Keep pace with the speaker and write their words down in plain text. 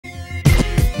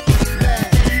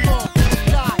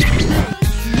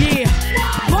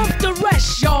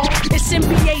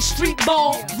street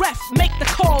ball. Ref, make the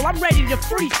call, I'm ready to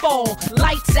free fall.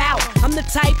 Lights out, I'm the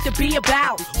type to be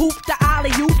about. Hoop the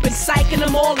alley-oop and psyching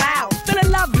them all out. Feeling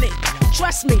lovely,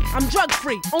 trust me, I'm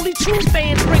drug-free. Only true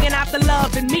fans bringing out the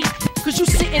love in me. Cause you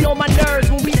sitting on my nerves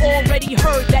when we already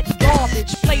heard that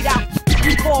garbage played out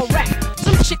we call rap.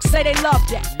 Some chicks say they love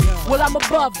that. Well, I'm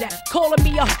above that. Calling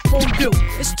me up won't do.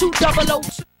 It's 2 double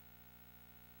O's.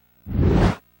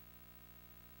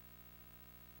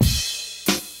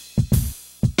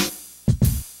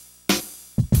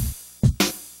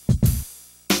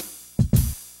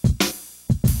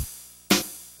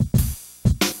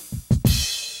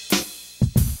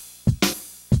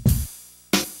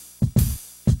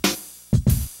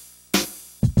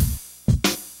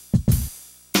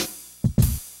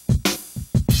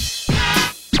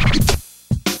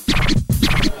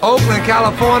 Oakland,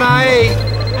 California,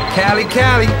 Cali,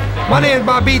 Cali. My name is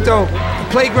Bobito. The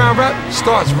playground rap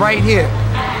starts right here.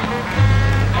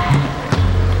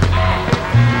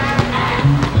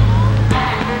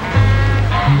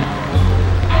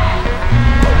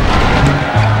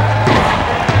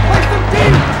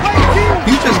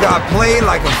 You just got played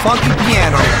like a funky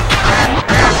piano.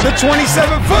 The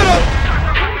 27-footer.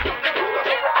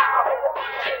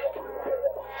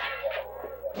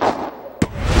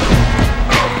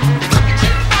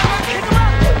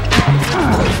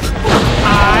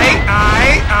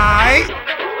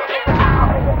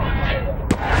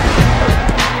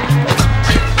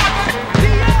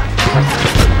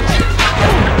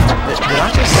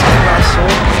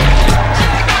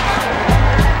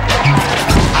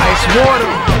 Water.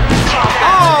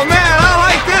 Oh man, I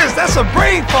like this. That's a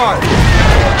brain fart.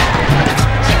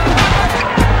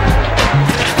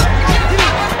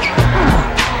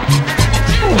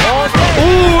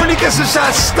 Ooh, and he gets the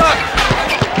shot stuck.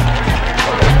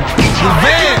 The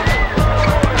van.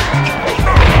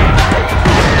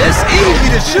 It's easy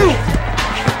to shoot.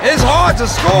 It's hard to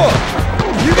score.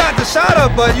 You got the shot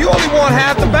up, but you only won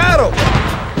half the battle.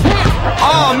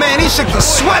 Oh man, he shook the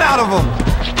sweat out of him.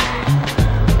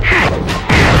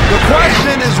 The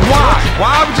question is why?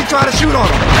 Why would you try to shoot on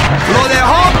him? Blow that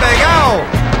hard bag out.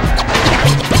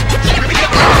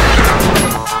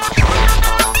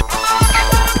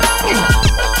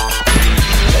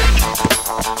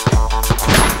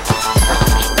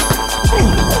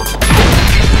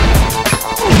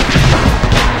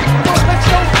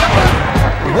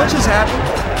 What just happened?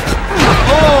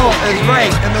 All is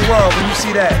right in the world when you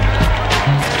see that.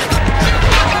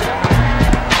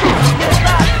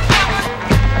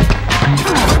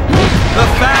 The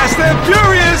Fast and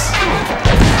Furious!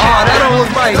 Oh, that don't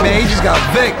look right, man. He just got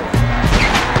Vic.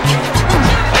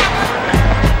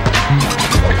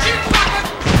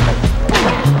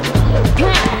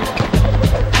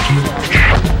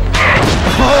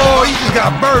 Oh, he just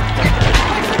got burped.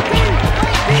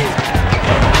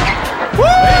 Woo!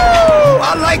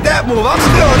 I like that move. I'm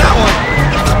still on that one.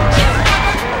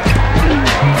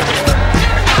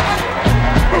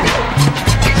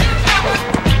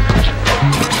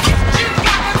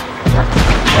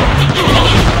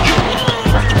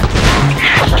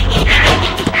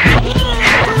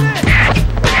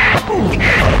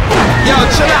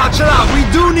 Chill out. We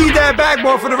do need that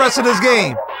backboard for the rest of this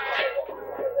game.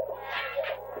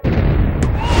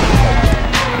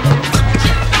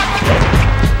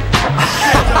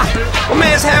 My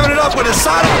man's having it up with his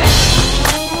side up.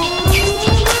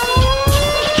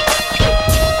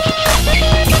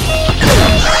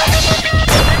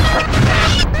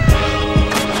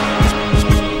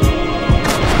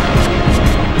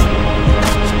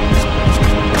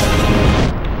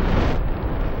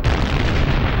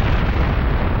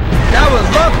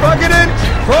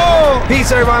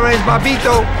 Peace, everybody. My name is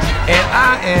Bobito, and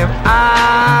I am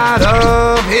out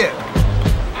of here.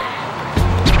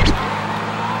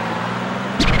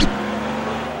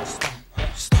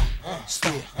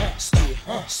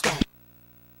 Stop.